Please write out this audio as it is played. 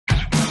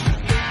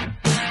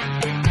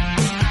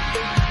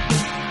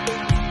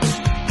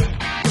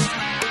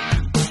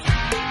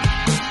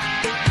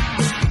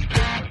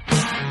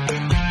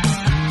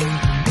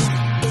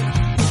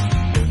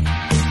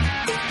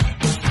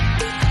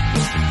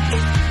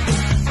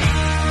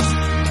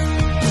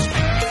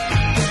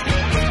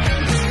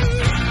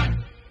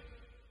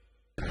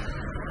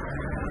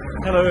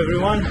Hello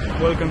everyone,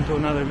 welcome to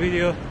another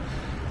video.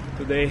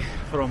 Today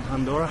from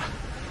Andorra.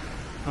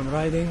 I'm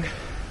riding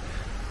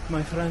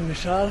my friend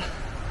Michal.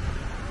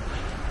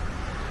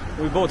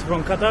 We both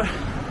from Qatar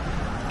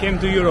came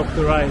to Europe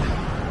to ride.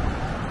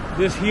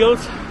 These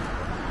hills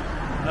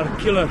are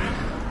killer.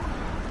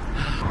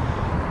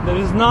 There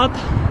is not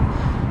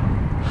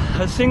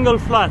a single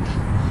flat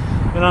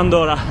in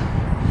Andorra.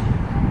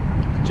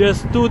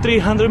 Just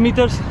 200-300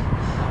 meters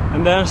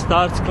and then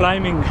starts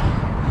climbing.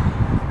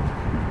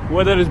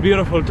 Weather is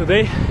beautiful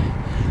today.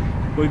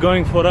 We're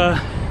going for a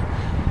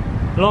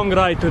long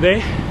ride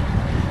today,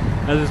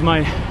 as it's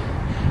my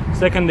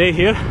second day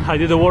here. I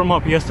did a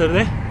warm-up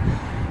yesterday,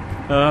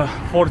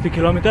 40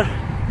 kilometers,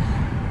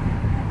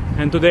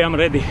 and today I'm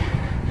ready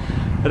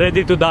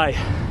to die.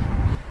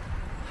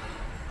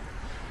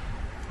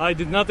 I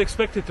did not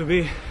expect it to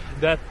be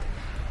that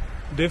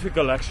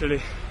difficult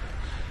actually.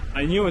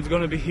 I knew it's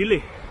gonna be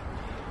hilly,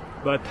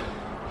 but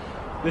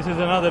this is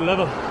another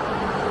level.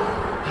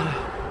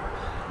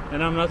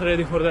 And I'm not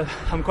ready for that.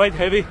 I'm quite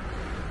heavy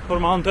for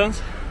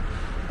mountains,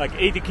 like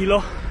 80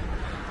 kilo.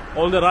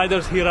 All the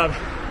riders here are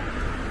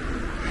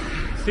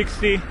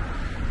 60,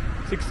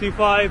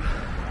 65,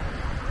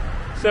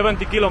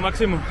 70 kilo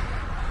maximum.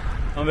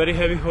 I'm very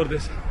heavy for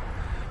this.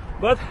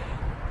 But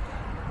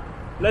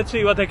let's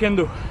see what I can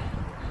do.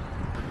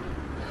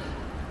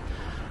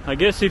 I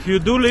guess if you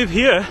do live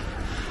here,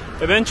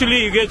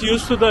 eventually you get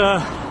used to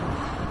the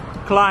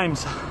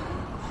climbs.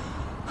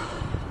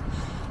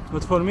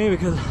 But for me,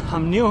 because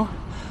I'm new,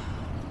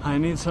 I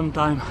need some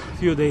time,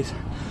 few days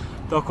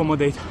to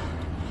accommodate.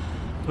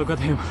 Look at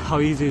him,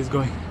 how easy he's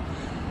going.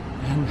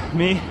 And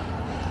me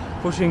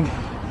pushing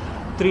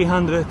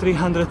 300,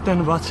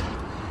 310 watts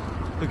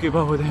to keep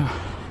up with him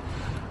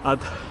at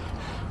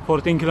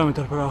 14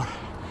 kilometers per hour.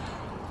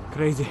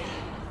 Crazy.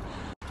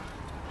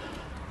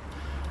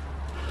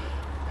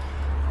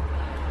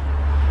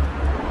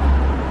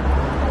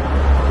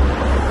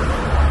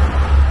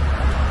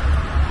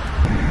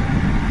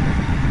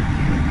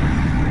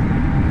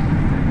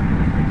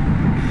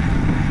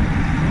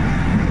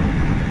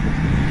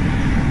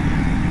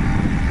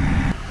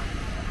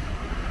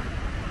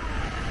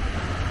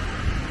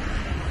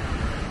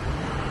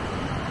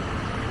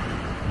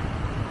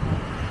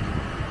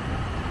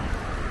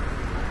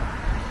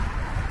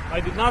 I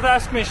did not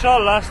ask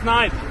Michal last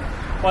night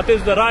what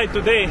is the ride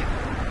today,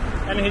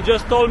 and he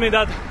just told me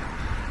that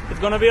it's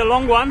gonna be a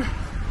long one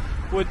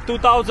with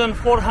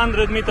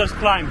 2,400 meters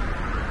climb.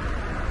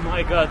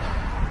 My God,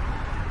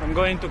 I'm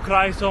going to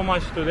cry so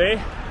much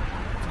today.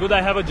 It's good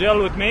I have a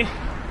gel with me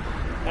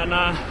and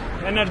an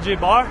energy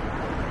bar.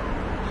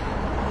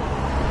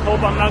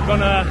 Hope I'm not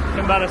gonna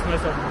embarrass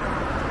myself.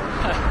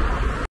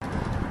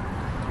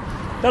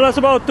 Tell us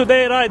about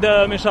today's ride,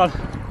 Michal.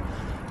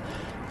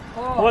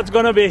 Oh, what's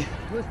gonna be?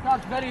 we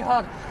start very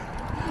hard.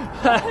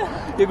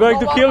 You're going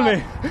to kill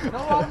me.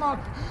 No warm up.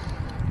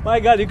 My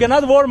God, you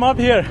cannot warm up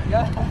here.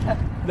 Yeah.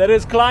 There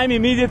is climb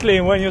immediately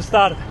when you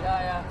start.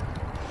 Yeah.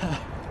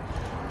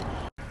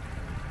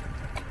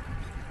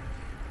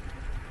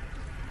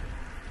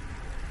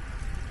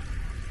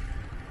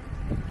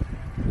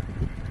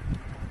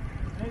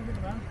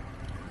 Amazing, man.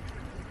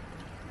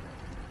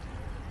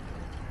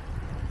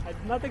 I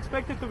did not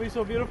expect it to be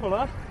so beautiful,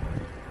 huh?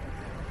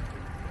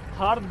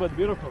 Hard but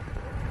beautiful.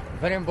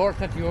 Very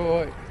important.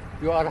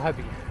 You are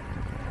happy.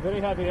 Very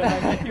happy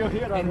that I met you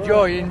here.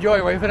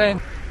 Enjoy, my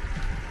friend.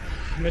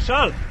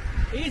 Michal.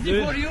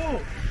 Easy for you.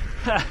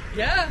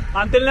 Yeah.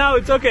 Until now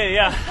it's okay.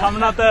 Yeah, I'm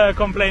not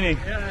complaining.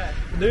 Yeah.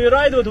 Do you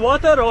ride with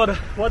water or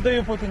what do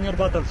you put in your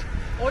bottles?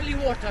 Only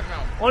water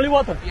now. Only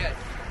water. Yes.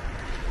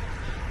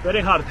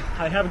 Very hard.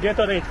 I have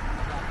Gatorade.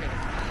 Okay.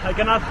 I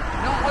cannot.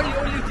 No,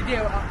 only today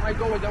I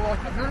go with the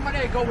water. Normally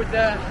I go with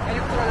the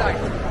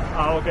electrolyte.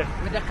 Ah, okay.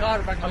 With the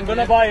carb. I'm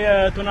gonna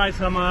buy tonight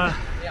some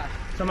Yeah.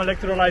 some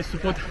electrolytes to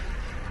put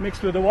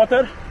mixed with the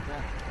water,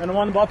 and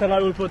one bottle I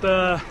will put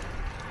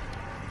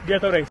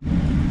Gatorade.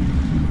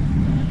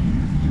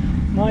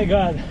 My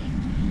God,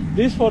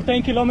 this for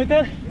 10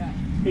 kilometers,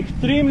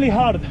 extremely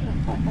hard.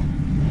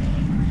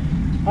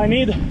 I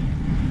need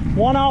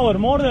 1 hour,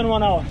 more than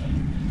 1 hour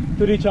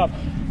to reach up.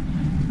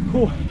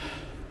 Whew.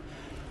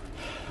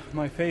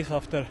 My face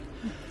after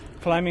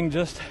climbing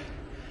just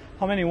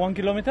how many? 1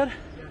 kilometer?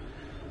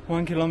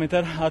 1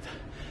 kilometer at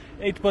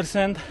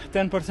 8%,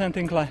 10%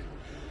 incline.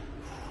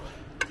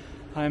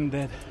 I'm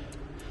dead.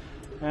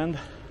 And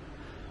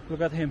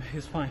look at him,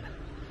 he's fine.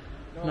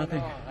 No, Nothing.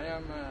 No, I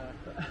am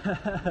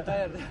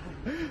tired.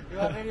 You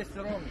are very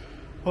strong.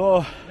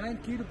 Oh.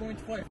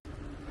 9.5.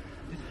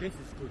 This pace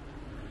is good.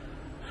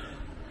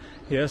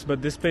 Yes,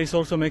 but this pace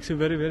also makes you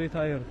very, very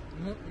tired.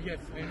 No, yes,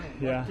 I know.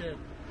 Yeah. But,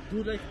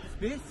 do like this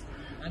pace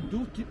and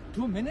do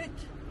 2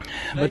 minutes.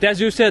 But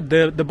as you said,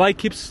 the bike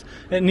keeps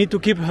need to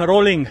keep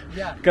rolling.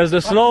 Yeah. Because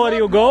the slower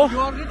you go, you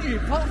are already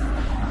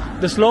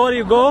fast. the slower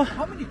you go.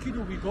 How many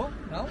kilo we go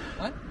now?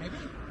 One, maybe?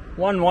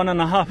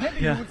 1.5. Maybe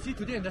Yeah. you will see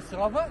today in the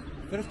Strava,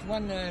 first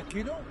 1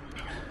 kilo.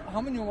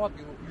 How many watt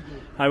you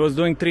do? I was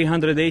doing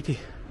 380.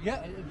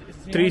 Yeah,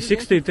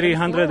 360,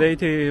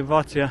 380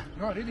 watts, yeah.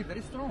 No, really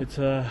very strong. It's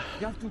You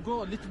have to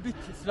go a little bit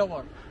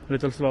slower.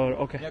 little slower,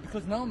 okay. Yeah,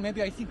 because now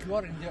maybe I think you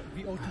are in the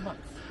VO2 max.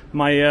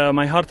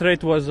 My heart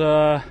rate was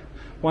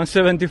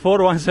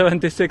 174,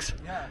 176.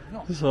 Yeah,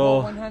 no.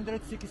 So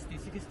 160,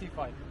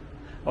 65.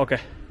 okay.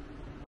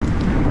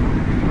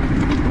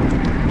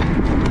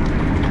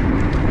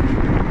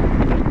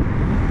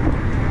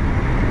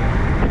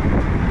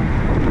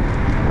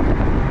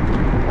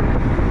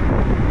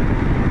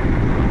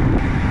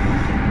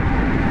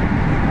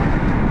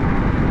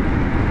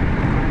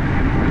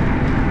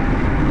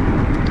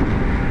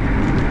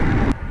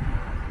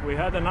 We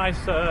had a nice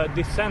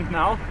descent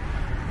now,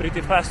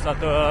 pretty fast at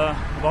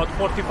about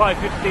 45,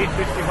 50,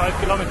 55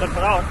 kilometers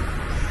per hour.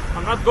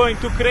 I'm not going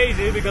too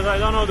crazy because I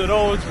don't know the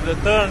roads, the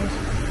turns,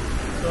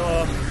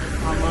 so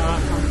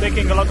I'm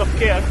taking a lot of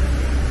care.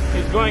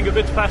 He's going a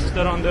bit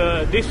faster on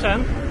the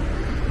descent.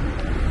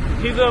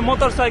 He's a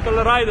motorcycle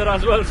rider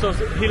as well, so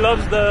he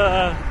loves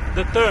the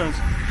turns,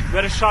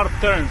 very sharp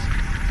turns.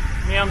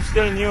 Me, I'm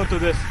still new to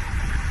this,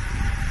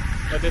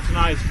 but it's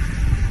nice.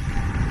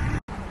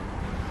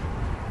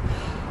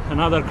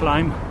 Another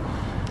climb,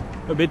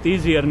 a bit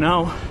easier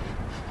now,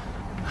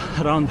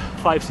 around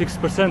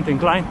 5-6%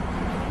 incline,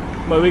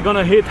 but we're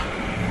gonna hit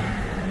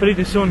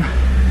pretty soon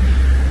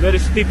very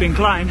steep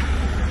incline.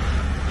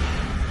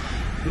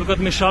 Look at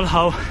Michel,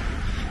 how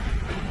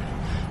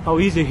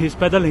easy he's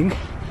pedaling,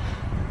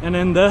 and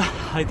in the,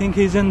 I think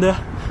he's in the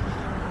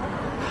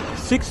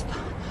 6th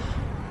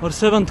or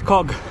 7th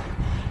cog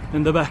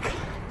in the back,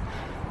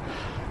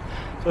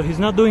 so he's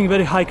not doing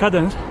very high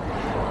cadence,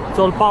 it's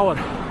all power.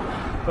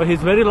 But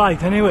he's very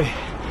light anyway.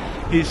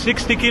 He's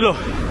 60 kilo.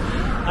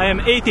 I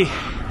am 80. I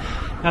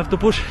have to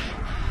push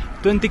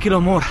 20 kilo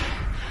more.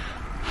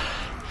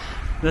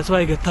 That's why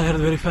I get tired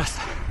very fast.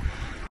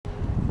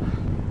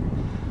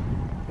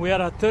 We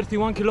are at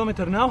 31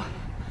 kilometers now.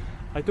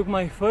 I took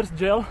my first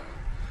gel.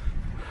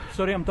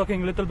 Sorry, I'm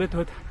talking a little bit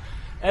with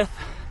S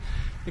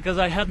because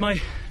I had my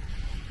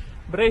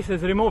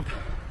braces removed.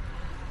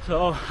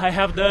 So I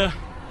have the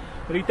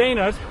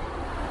retainers.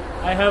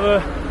 I have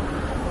a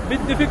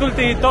bit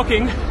difficulty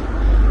talking,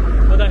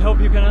 but I hope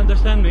you can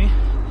understand me.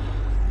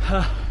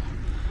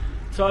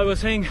 So I was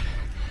saying,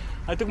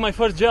 I took my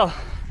first gel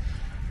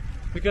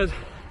because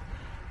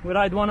we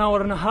ride 1.5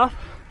 hours.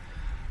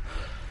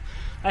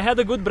 I had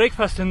a good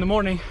breakfast in the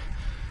morning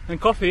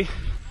and coffee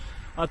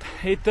at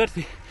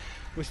 8:30.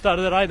 We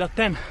started the ride at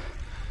 10,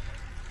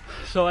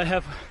 so I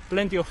have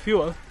plenty of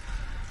fuel.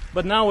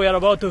 But now we are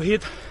about to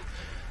hit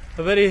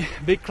a very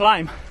big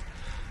climb,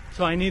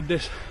 so I need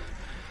this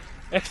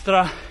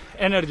extra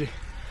energy.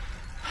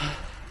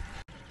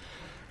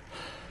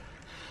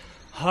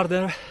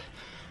 Harder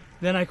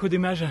than I could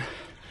imagine.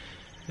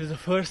 This is the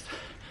first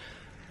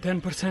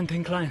 10%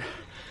 incline,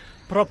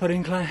 proper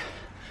incline.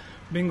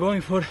 Been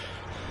going for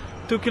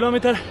 2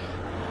 kilometers,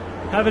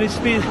 average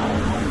speed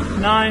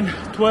 9,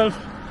 12,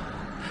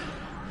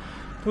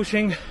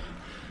 pushing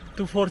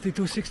 240,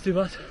 260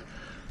 watts.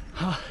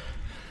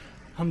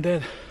 I'm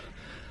dead.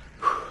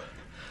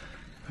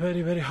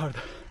 Very, very hard.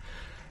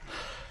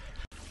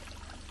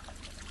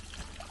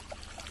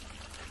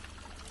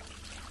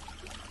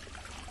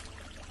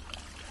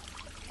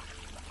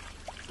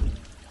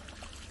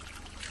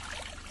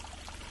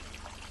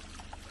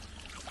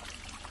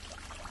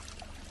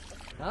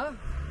 Huh?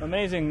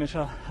 Amazing,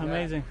 Michel,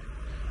 amazing.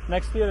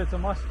 Next year it's a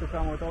must to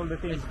come with all the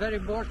team. It's very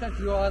important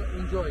you are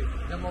enjoying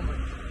the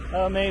moment.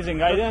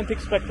 Amazing, I didn't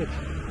expect it.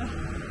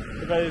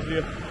 To be honest with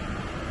you.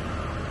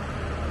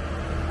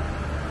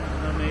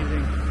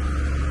 Amazing.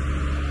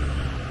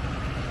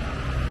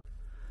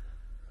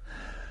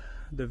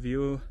 The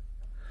view,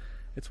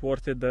 it's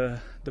worth it,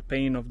 the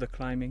pain of the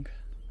climbing.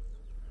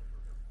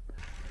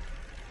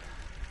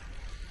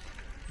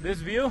 This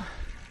view,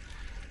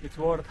 it's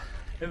worth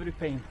every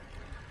pain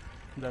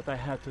that I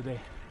had today.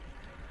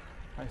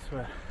 I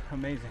swear,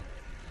 amazing.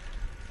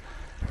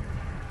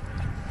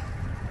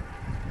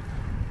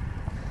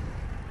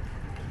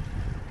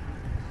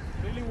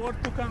 Really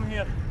worth to come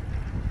here.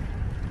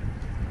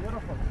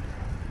 Beautiful.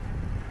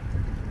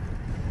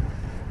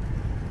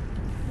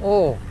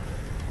 Oh.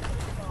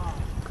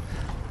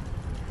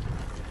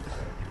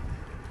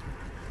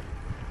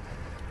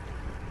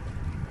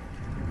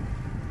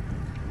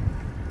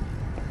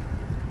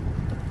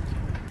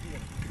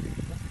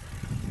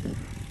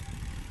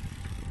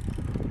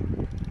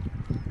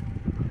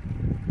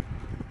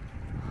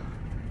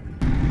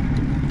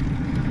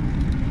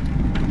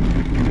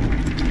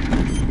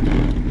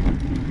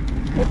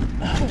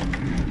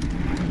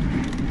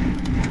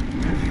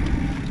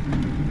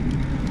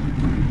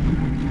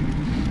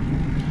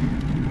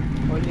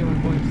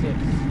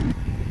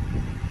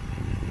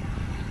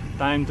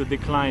 Time to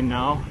decline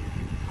now.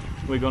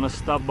 We're gonna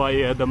stop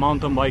by the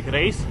mountain bike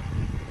race,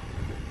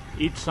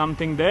 eat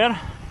something there,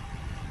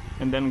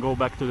 and then go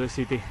back to the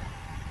city.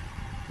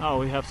 Oh,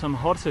 we have some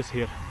horses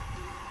here.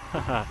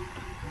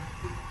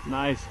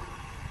 Nice.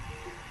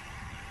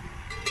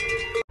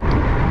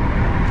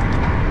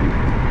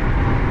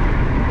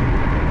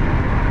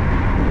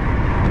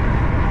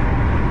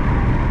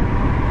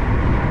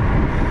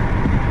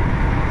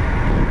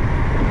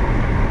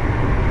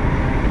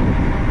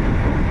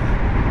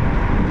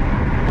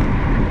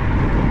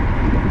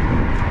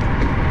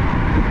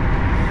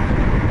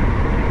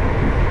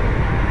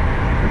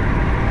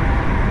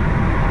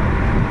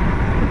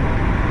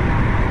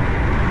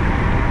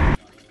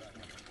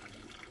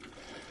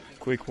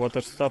 quick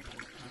water stop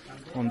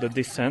on the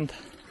descent.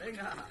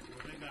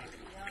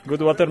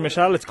 Good water,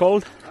 Michelle, it's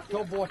cold?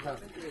 Top water.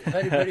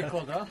 Very, very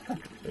cold, huh?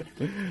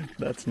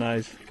 That's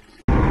nice.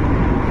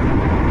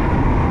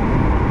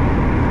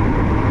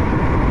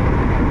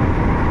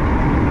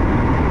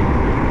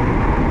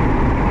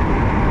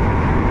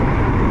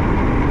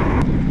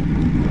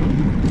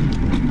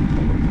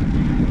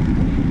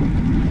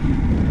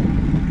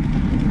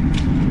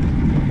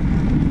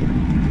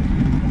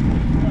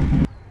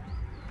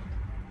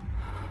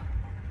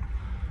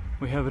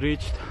 We have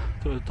reached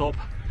to the top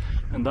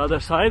and the other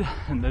side,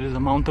 and there is a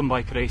mountain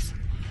bike race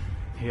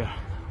here.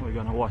 We're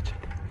gonna watch it.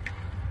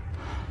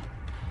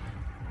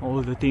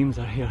 All the teams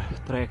are here,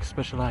 Trek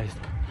Specialized.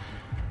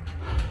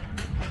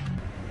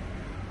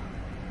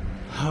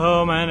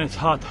 Oh man, it's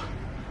hot.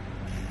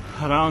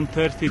 Around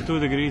 32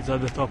 degrees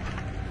at the top.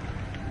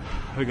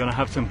 We're gonna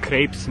have some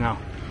crepes now.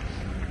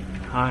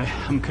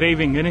 I'm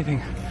craving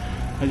anything.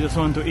 I just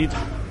want to eat.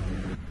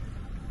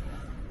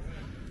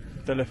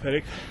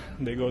 Telepheric,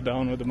 they go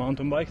down with the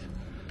mountain bike,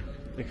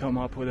 they come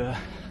up with a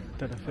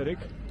telepheric.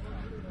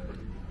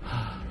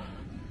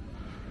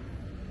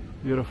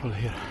 Beautiful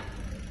here.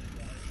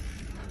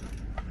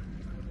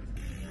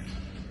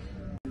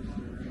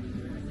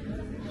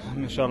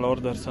 Michelle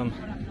ordered some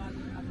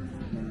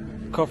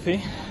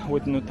coffee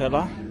with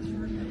Nutella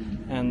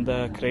and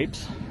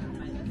crepes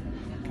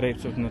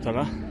with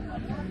Nutella.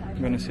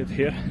 I'm gonna sit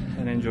here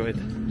and enjoy it.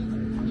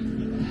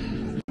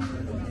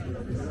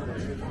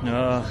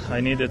 I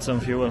needed some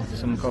fuel,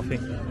 some coffee.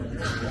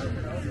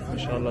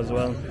 Michelle as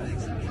well.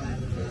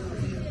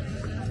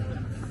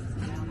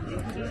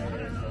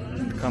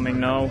 And coming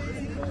now,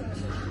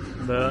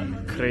 the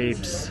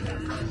crepes.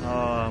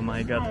 Oh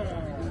my god.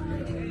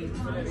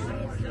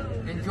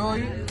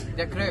 Enjoy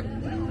the crepe.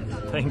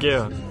 Thank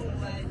you.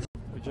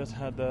 We just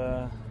had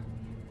a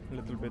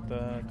little bit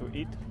to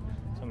eat,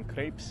 some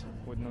crepes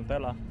with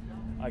Nutella.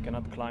 I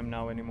cannot climb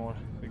now anymore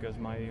because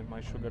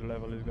my sugar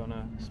level is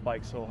gonna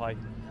spike so high.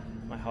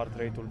 My heart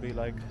rate will be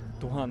like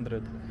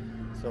 200.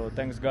 So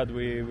thanks God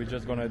we're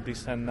just gonna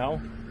descend now.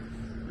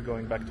 We're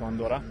going back to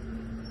Andorra.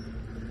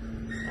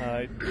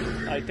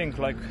 I think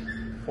like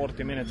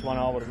 40 minutes, 1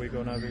 hour we're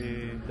gonna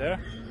be there.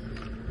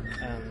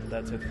 And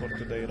that's it for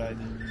today, right?